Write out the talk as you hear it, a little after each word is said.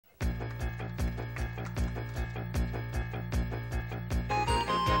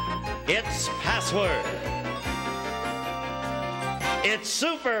It's Password. It's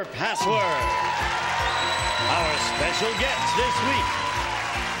Super Password. Our special guest this week,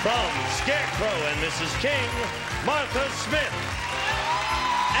 from Scarecrow and Mrs. King, Martha Smith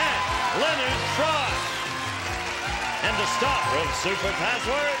and Leonard Frey. And the star of Super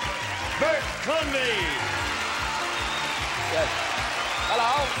Password, Bert Convy. Yes.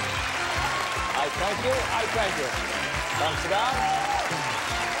 Hello. I thank you. I thank you. Come sit down.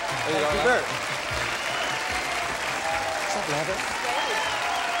 There you go, Bert. What's up, Leather?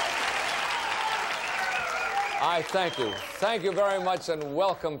 I thank you. Thank you very much, and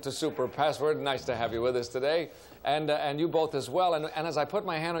welcome to Super Password. Nice to have you with us today, and you both as well. And as I put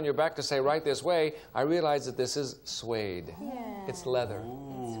my hand on your back to say right this way, I realize that this is suede. Yeah. It's leather.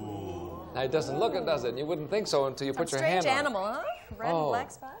 Ooh. Now, it doesn't look it, does it? You wouldn't think so until you put your hand on it. Strange animal, huh? Red and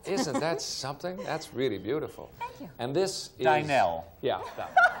black spots. Isn't that something? That's really beautiful. Thank you. And this is... Dynel. Yeah.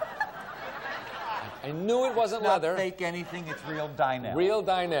 I knew it wasn't leather. Not fake anything, it's real Dynel. Real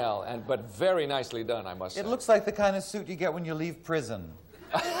Dynel, but very nicely done, I must say. It looks like the kind of suit you get when you leave prison.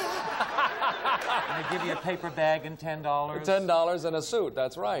 And they give you a paper bag and $10. $10 and a suit,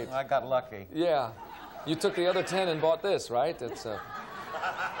 that's right. I got lucky. Yeah. You took the other 10 and bought this, right? It's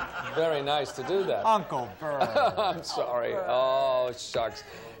very nice to do that. Uncle Bert. I'm sorry. Oh, shucks.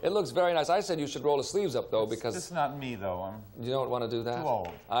 It looks very nice. I said you should roll the sleeves up, though, because... It's not me, though. You don't want to do that? Too old.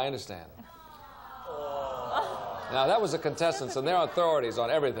 I understand. Now, that was the contestants, and they're authorities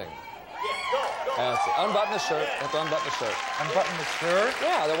on everything. That's it. Unbutton the shirt. You have to unbutton the shirt. Unbutton the shirt?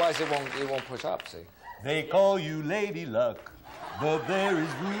 Yeah, otherwise it won't push up, see. They call you Lady Luck, but there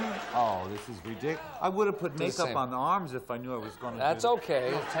is room. Oh, this is ridiculous. I would have put makeup on the arms if I knew I was going to do That's okay.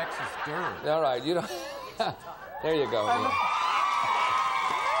 Little Texas dirt. All right, you don't... There you go. Yeah.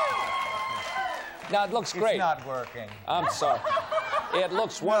 Now, it looks great. It's not working. I'm sorry. It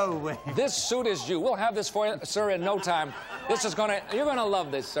looks No way. This suit is you. We'll have this for you, sir, in no time. This is gonna... You're gonna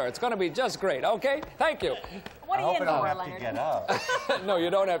love this, sir. It's gonna be just great, okay? Thank you. What are you in for, Leonard? To get up. No, you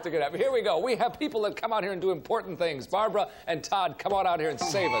don't have to get up. Here we go. We have people that come out here and do important things. Barbara and Todd, come on out here and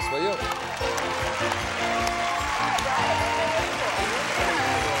save us, will you?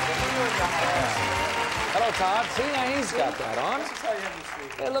 Hello, Todd. See, now he's got that on.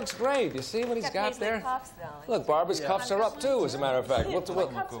 It looks great. You see what he's got there? Look, Barbara's cuffs are up, too, as a matter of fact. We'll go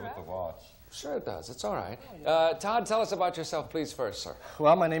with the watch. Sure it does. It's all right. Todd, tell us about yourself, please, first, sir.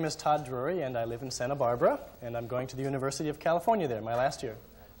 Well, my name is Todd Drury, and I live in Santa Barbara, and I'm going to the University of California there, my last year.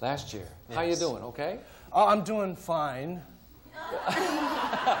 Last year. Yes. How you doing, okay? Oh, I'm doing fine.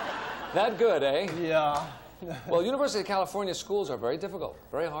 That good, eh? Yeah. Well, University of California schools are very difficult,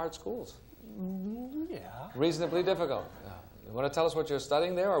 very hard schools. Yeah. Reasonably difficult. You want to tell us what you're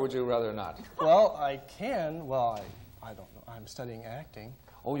studying there, or would you rather not? Well, I can. Well, I don't know. I'm studying acting.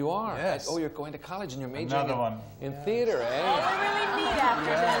 Oh, you are? Yes. Oh, you're going to college and you're majoring in Yes. theater, eh? Oh, we really need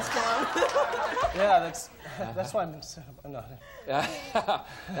after this, Yeah, that's why I'm in Santa Barbara. No.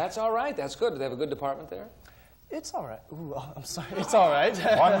 That's all right. That's good. Do they have a good department there? It's all right. Ooh, I'm sorry. It's all right.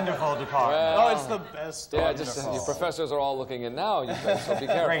 Wonderful department. Well, oh, it's the best. Yeah, just your professors are all looking in now, you guys, so be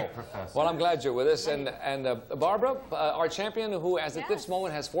careful. Great professor. Well, I'm glad you're with us. And Barbara, our champion, who as at this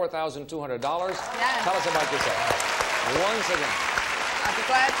moment has $4,200. Yes. Tell us about yourself. Once again. I'd be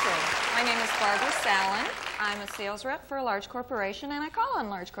glad to. My name is Barbara Sallin. I'm a sales rep for a large corporation, and I call on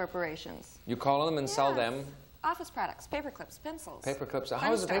large corporations. You call them and sell them? Office products, paper clips, pencils. Paper clips.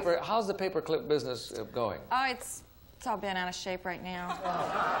 How's the paper clip business going? Oh, it's all been out of shape right now.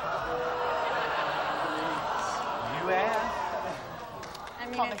 You asked? I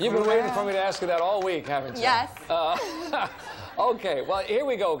mean, You've been waiting for me to ask you that all week, haven't you? Yes. Okay, well, here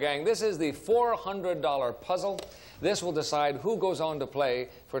we go, gang. This is the $400 puzzle. This will decide who goes on to play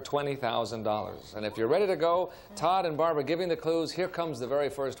for $20,000. And if you're ready to go, Todd and Barbara giving the clues, here comes the very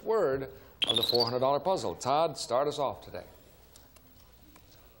first word of the $400 puzzle. Todd, start us off today.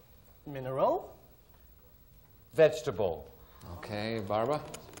 Mineral. Vegetable. Okay, Barbara.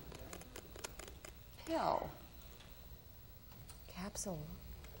 Pill. Capsule.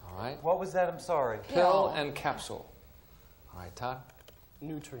 All right. What was that? I'm sorry. Pill and capsule. All right, Todd.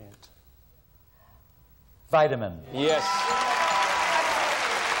 Nutrient. Vitamin. Yes.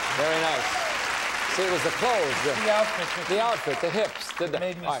 Very nice. See, it was the clothes, the outfit, the hips.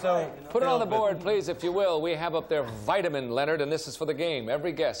 Made me so put it on the board, please, if you will. We have up there vitamin, Leonard, and this is for the game.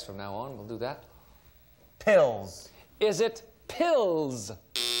 Every guess from now on, we'll do that. Pills. Is it pills?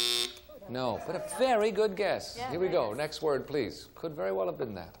 No, but a very good guess. Yeah, Here we go. Next word, please. Could very well have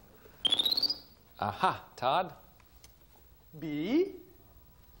been that. Aha. Todd? B.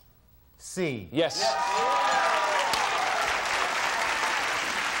 C. Yes.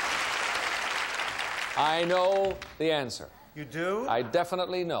 I know the answer. You do? I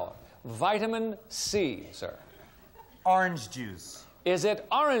definitely know it. Vitamin C, sir. Orange juice. Is it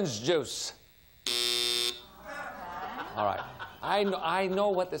orange juice? All right. I know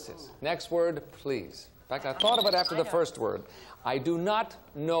what this is. Next word, please. In fact, I thought of it after the first word. I do not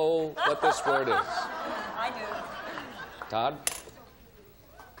know what this word is. I do. Todd?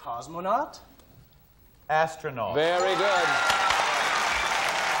 Cosmonaut? Astronaut. Very good.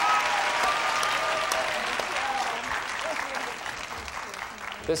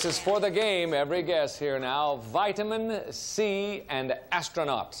 This is for the game. Every guess here now. Vitamin C and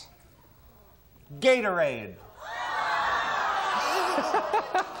astronaut. Gatorade.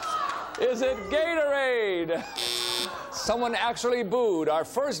 Is it Gatorade? Someone actually booed. Our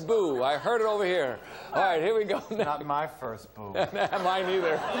first boo. I heard it over here. All right, here we go. Not my first boo. Mine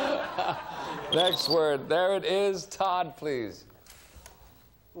either. Next word. There it is. Todd, please.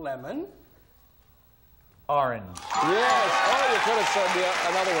 Lemon? Orange. Yes. Oh, you could have said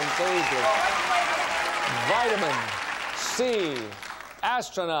another one so easily. Vitamin C,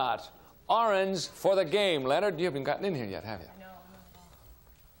 astronaut, orange for the game. Leonard, you haven't gotten in here yet, have you? No.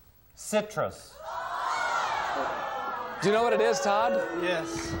 Citrus. Do you know what it is, Todd?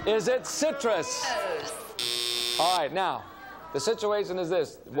 Yes. Is it citrus? All right, now, the situation is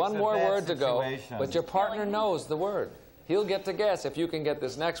this. One more word to go, but your partner knows the word. He'll get to guess if you can get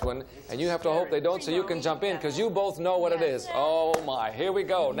this next one, and you have to hope they don't so you can jump in, because you both know what it is. Oh, my. Here we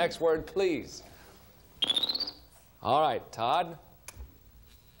go. Next word, please. All right, Todd.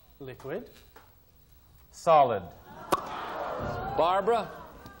 Liquid? Solid. Barbara?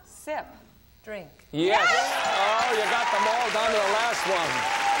 Sip. Drink. Yes. Oh, you got them all down to the last one.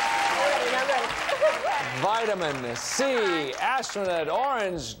 Vitamin C, astronaut,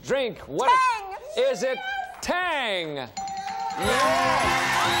 orange, drink. What Tang. is it? Tang. Yeah.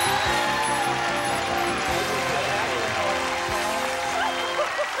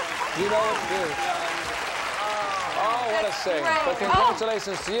 You know what to do. Oh, what a sing. But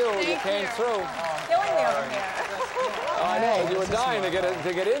congratulations to you. You came through. Killing me over here. Oh, I know. You were dying to get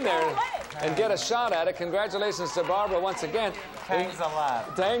in there and get a shot at it. Congratulations to Barbara once again. Thanks a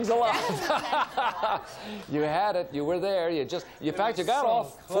lot. Thanks a lot. You had it. You were there. In fact, you got all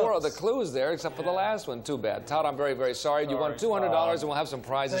 4 of the clues there, except for the last one. Too bad. Todd, I'm very, very sorry. You won $200, and we'll have some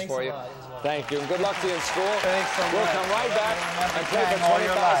prizes for you. Thank you. And good luck to you in school. Thanks so much. We'll come right back and play for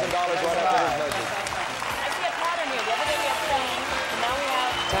 $20,000 right after this message. I see a pattern here. The other day we had Tang, and now we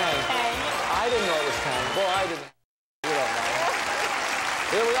have Tang. Tang. I didn't know it was Tang. Boy, I didn't. You don't know.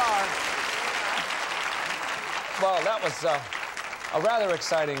 Here we are. Well, that was a rather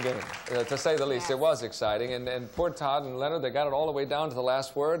exciting game, to say the least. It was exciting. And poor Todd and Leonard, they got it all the way down to the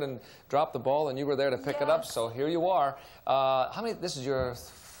last word and dropped the ball, and you were there to pick it up. So here you are. This is your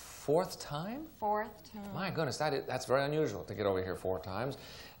 4th time? 4th time. My goodness, that's very unusual to get over here 4 times.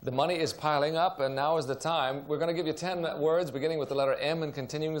 The money is piling up, and now is the time. We're going to give you 10 words, beginning with the letter M and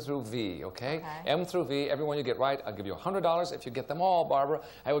continuing through V, okay? M through V. Every one you get right, I'll give you $100. If you get them all, Barbara,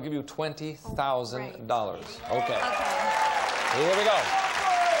 I will give you $20,000. Okay. Here we go.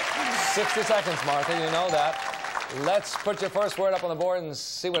 60 seconds, Martha. You know that. Let's put your first word up on the board and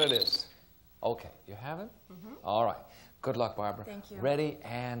see what it is. Okay. You have it? All right. Good luck, Barbara. Thank you. Ready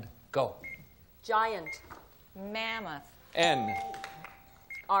and go. Giant. Mammoth. N.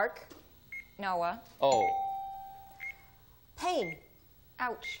 Ark. Noah. O. Pain.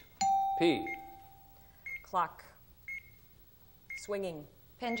 Ouch. P. Clock. Swinging.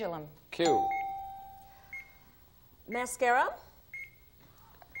 Pendulum. Q. Mascara.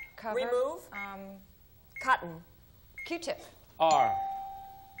 Cover. Remove. Cotton. Q-tip. R.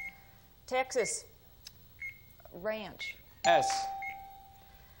 Texas. Ranch. S.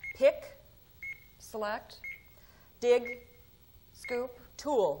 Pick. Select. Dig. Scoop.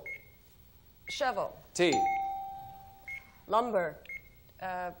 Tool. Shovel. T. Lumber.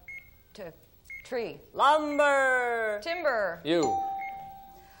 Tree. Lumber. Timber. U.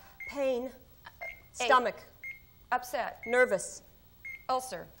 Pain. Stomach. Upset. Nervous.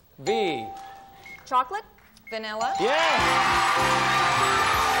 Ulcer. V. Chocolate. Vanilla. Yes!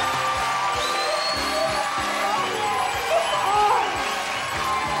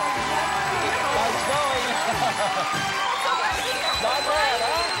 Nice going. Not bad,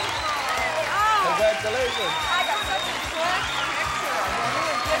 huh? Congratulations. I got such a black picture when you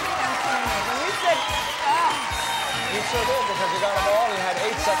were giving them to me. When you said, You sure did, because you got them all. You had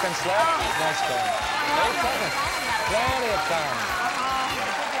 8 seconds left. Nice going. 8 seconds. Plenty of time.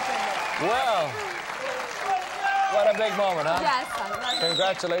 Well, What a big moment, huh? Yes, I love it.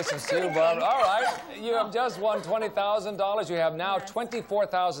 Congratulations to you, Barbara. All right, you have just won $20,000. You have now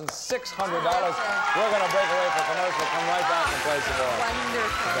 $24,600. We're going to break away for commercial. Come right back and play some more.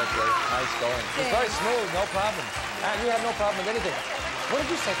 Wonderful. Congratulations. Nice going. It's very smooth, no problem. And you have no problem with anything. What did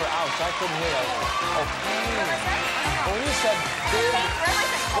you say for ouch? I couldn't hear that. Okay. Well, when you said big,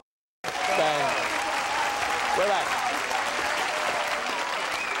 bang. We're back.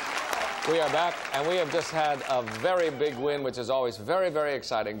 We are back, and we have just had a very big win, which is always very, very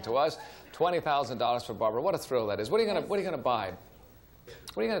exciting to us. $20,000 for Barbara. What a thrill that is. What are you gonna buy?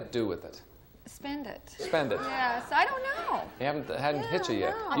 What are you gonna do with it? Spend it. Spend it. Yes, I don't know. You hadn't hit you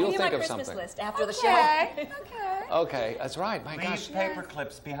yet. No. You'll I'll think give of you my Christmas something. list after the show. Okay. Okay, that's right. My gosh. Leave paper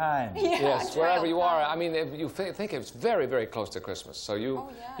clips behind. Yes, wherever you are. I mean, if you think it's very, very close to Christmas, so you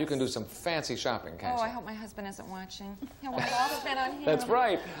yes. can do some fancy shopping, can't Oh, you? I hope my husband isn't watching. He'll want it all spent on him. That's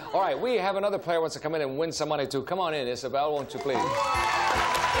right. All right, we have another player who wants to come in and win some money, too. Come on in, Isabel, won't you please?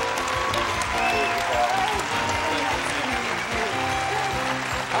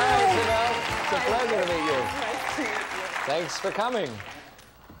 Hi, Isabel. It's a pleasure to meet you. Nice to meet you. Thanks for coming.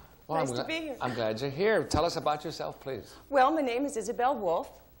 Well, Nice to be here. I'm glad you're here. Tell us about yourself, please. Well, my name is Isabel Wolf,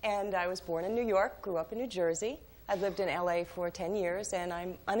 and I was born in New York, grew up in New Jersey. I've lived in LA for 10 years, and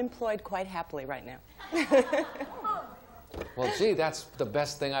I'm unemployed quite happily right now. Well, gee, that's the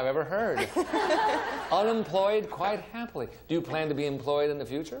best thing I've ever heard. Unemployed quite happily. Do you plan to be employed in the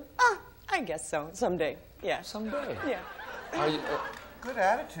future? I guess so, someday. Yeah. Someday. Yeah. Are you, Good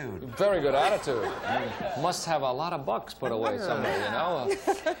attitude. very good attitude. You must have a lot of bucks put away somewhere, you know?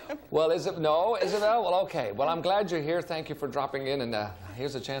 Well, Isabel? Well, okay. Well, I'm glad you're here. Thank you for dropping in, and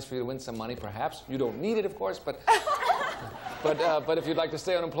here's a chance for you to win some money, perhaps. You don't need it, of course, but if you'd like to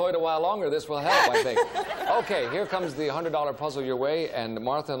stay unemployed a while longer, this will help, I think. Okay, here comes the $100 puzzle your way, and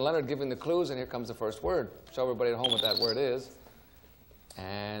Martha and Leonard giving the clues, and here comes the first word. Show everybody at home what that word is.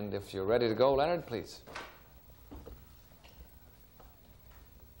 And if you're ready to go, Leonard, please.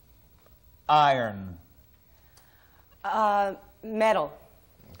 Iron. Metal.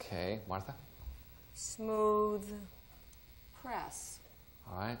 Okay, Martha. Smooth. Press.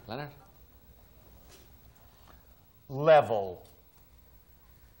 All right, Leonard. Level.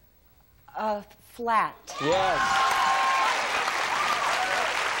 Flat. Yes.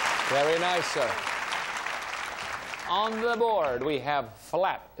 Very nice, sir. On the board, we have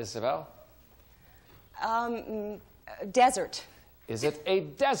flat, Isabel. Desert. Is it a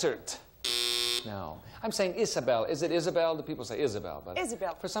desert? No. I'm saying Isabel. Is it Isabel? The people say Isabel, but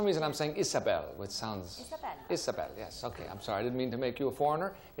Isabel. for some reason I'm saying Isabel, which sounds... Isabel. Isabel, yes. Okay, I'm sorry. I didn't mean to make you a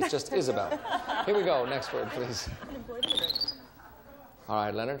foreigner. It's just Isabel. Here we go. Next word, please. All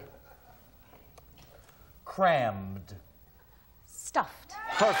right, Leonard. Crammed. Stuffed.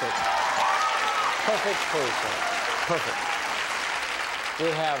 Perfect. Perfect clue, sir. Perfect. We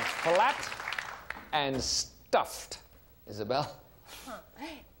have flat and stuffed. Isabel?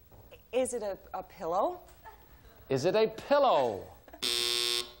 Is it a pillow? Is it a pillow?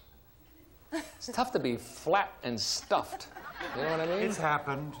 It's tough to be flat and stuffed. You know what I mean? It's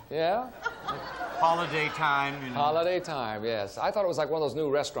happened. Yeah? Holiday time. You know. Holiday time, yes. I thought it was like one of those new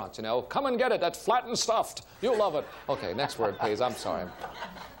restaurants, you know. Come and get it. That's flat and stuffed. You'll love it. Okay, next word, please. I'm sorry.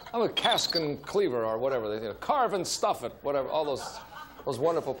 I'm a cask and cleaver or whatever. They, carve and stuff it. Whatever. All those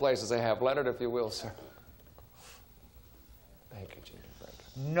wonderful places they have. Leonard, if you will, sir. Thank you, Gene. Thank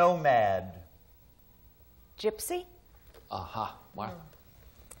you. Nomad. Gypsy. Aha. Martha.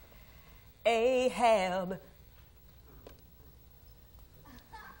 Ahab.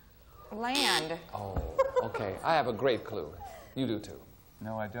 Land. Oh, okay. I have a great clue. You do too.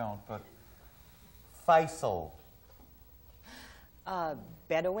 No, I don't, but... Faisal.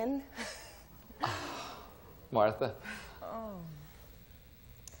 Bedouin. Martha.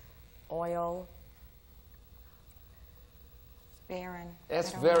 Oil. Barren. That's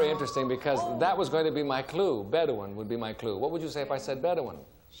I don't very know. interesting because that was going to be my clue. Bedouin would be my clue. What would you say if I said Bedouin?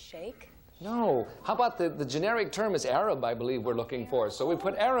 Shake. No. How about the generic term is Arab, I believe we're looking for. So we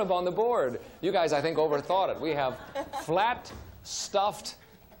put Arab on the board. You guys, I think, overthought it. We have flat, stuffed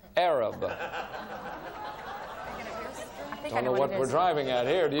Arab. Don't know what we're driving at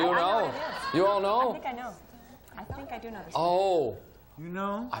here. Do you know? know what it is. You all know? I think I know. I think I do know this. Oh, You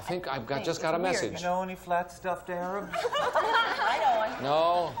know? I think I've got, just It's got a weird. message. You know any flat stuffed Arabs? I know one.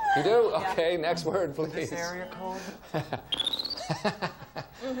 No? You do? Okay, next word, please. This area code?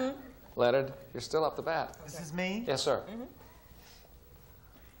 Leonard, you're still up the bat. This is me? Yes, sir.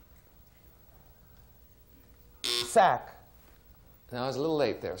 Sack. No, I was a little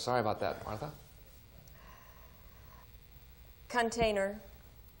late there. Sorry about that, Martha. Container.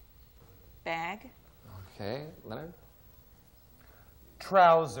 Bag. Okay, Leonard?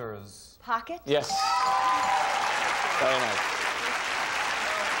 Trousers. Pocket? Yes. Very nice.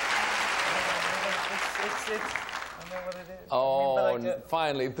 I know what it is. Oh,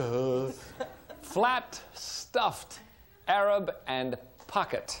 finally. Duh. Flat, stuffed, Arab, and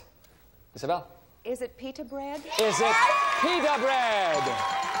pocket. Isabel? Is it pita bread? Is it pita bread?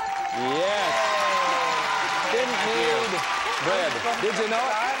 Yes. Didn't need bread. Did you know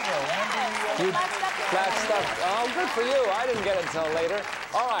it? You flat stuff. Oh, good for you. I didn't get it until later.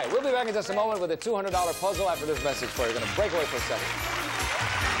 All right, we'll be back in just a moment with a $200 puzzle after this message for you. We're going to break away for a second.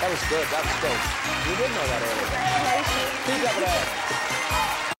 That was good. That was great. You did know that earlier. Pita bread.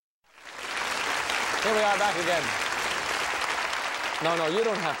 Here we are back again. No, you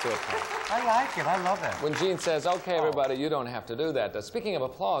don't have to applaud. I like it. I love it. When Gene says, okay, everybody, you don't have to do that. Speaking of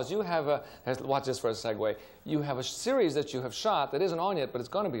applause, you have a, watch this for a segue, you have a series that you have shot that isn't on yet, but it's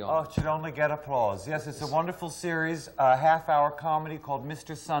going to be on. Oh, it should only get applause. Yes, it's a wonderful series, a half-hour comedy called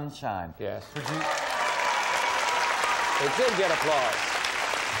Mr. Sunshine. Yes. It did get applause.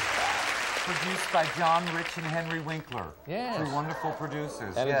 Produced by John Rich and Henry Winkler. Yes. Two wonderful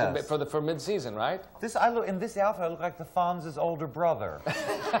producers. And yes. it's for mid-season, right? In this outfit, I look like the Fonz's older brother.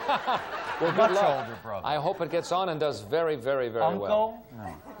 Well, Much good luck. older brother. I hope it gets on and does very, very, very Uncle? well.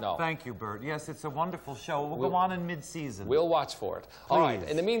 No. No. Thank you, Bert. Yes, it's a wonderful show. We'll go on in mid-season. We'll watch for it. All right. Please.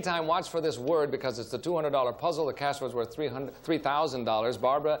 In the meantime, watch for this word because it's the $200 puzzle. The cash was worth $3,000.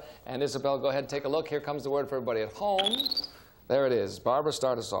 Barbara and Isabel, go ahead and take a look. Here comes the word for everybody at home. There it is. Barbara,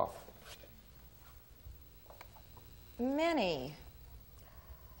 start us off. Many.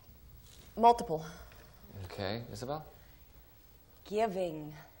 Multiple. Okay. Isabel?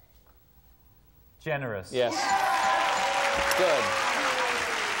 Giving. Generous. Yes. Good.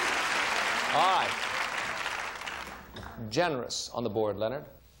 All right. Generous on the board, Leonard.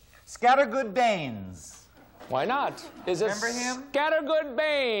 Scattergood Baines. Why not? Is it Remember him? Scattergood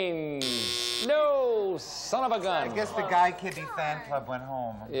Baines? No, son of a gun. I guess the Guy Kiddie fan club went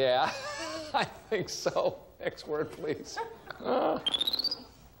home. Yeah, I think so. Next word, please. All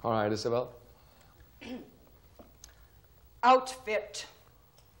right, Isabel. Outfit.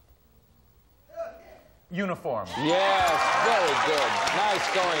 Uniform. Yes, very good. Nice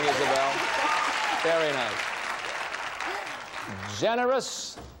going, Isabel. Very nice.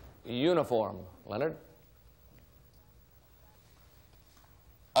 Generous uniform. Leonard?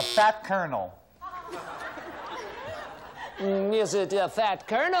 A fat colonel. Is it a fat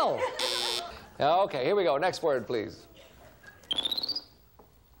colonel? Okay, here we go. Next word, please.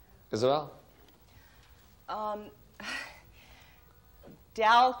 Isabel?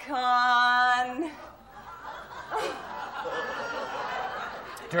 Dalcon.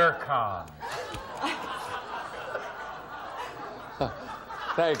 Durcon.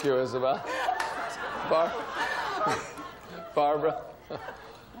 Thank you, Isabel. Barbara? What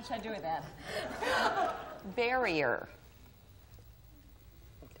should I do with that? Barrier.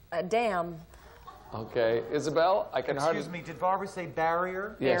 A dam. Okay. Isabel, I can hardly... Excuse me, did Barbara say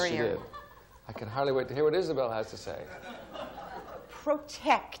barrier? Yes, Barrier. she did. I can hardly wait to hear what Isabel has to say.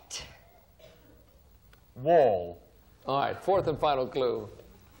 Protect. Wall. All right, fourth and final clue.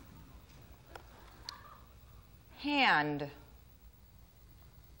 Hand.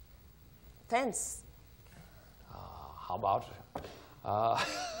 Fence. How about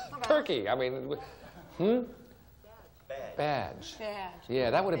turkey? I mean, Badge. Yeah,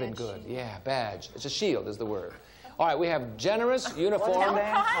 that would have been good. Yeah, badge. It's a shield is the word. All right, we have generous, uniform,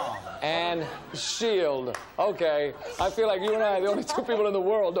 and shield. Okay, I feel like you and I are the only two people in the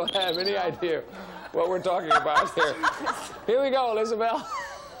world don't have any idea what we're talking about here. Here we go, Isabel.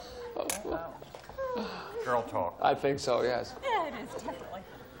 Girl talk. I think so, yes. Yeah, it is, definitely.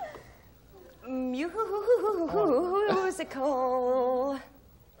 Musical.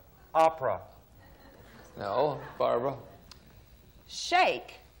 Opera. No, Barbara.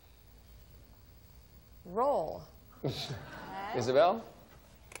 Shake. Roll. Isabel?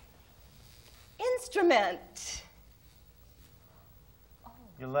 Instrument.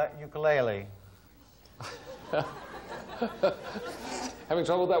 Ukulele. Having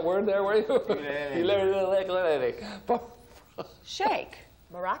trouble with that word there, were you? Ukulele. Shake.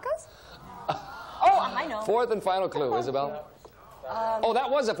 Maracas? Oh, I know. Fourth and final clue, Isabel. Oh, that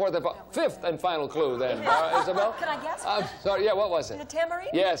was a fifth and final clue then, Isabel. Can I guess? Sorry, yeah, what was it? The tambourine?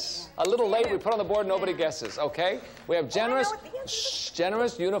 Yes, a little late. We put on the board, nobody guesses. Okay, we have generous,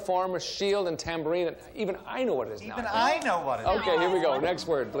 generous, uniform, shield, and tambourine. And even I know what it is now. Even I know what it is. Okay, here we go. Next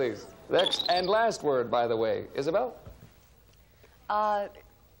word, please. Next and last word, by the way, Isabel.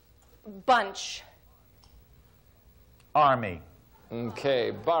 Bunch. Army.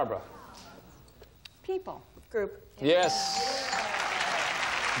 Okay, Barbara. people. Group. Yes.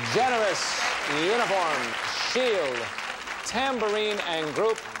 Generous, uniform, shield, tambourine, and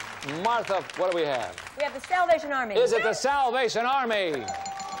group. Martha, what do we have? We have the Salvation Army. Is it the Salvation Army?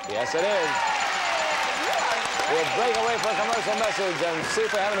 Yes, it is. We'll break away for a commercial message and see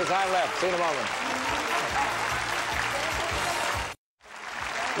if we have any time left. See you in a moment.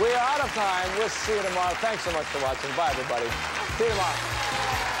 We are out of time. We'll see you tomorrow. Thanks so much for watching. Bye, everybody. See you tomorrow.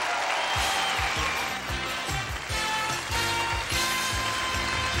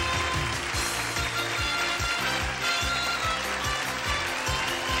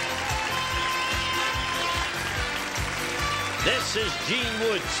 This is Gene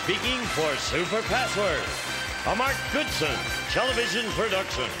Wood speaking for Super Password, a Mark Goodson television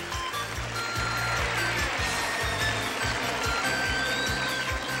production.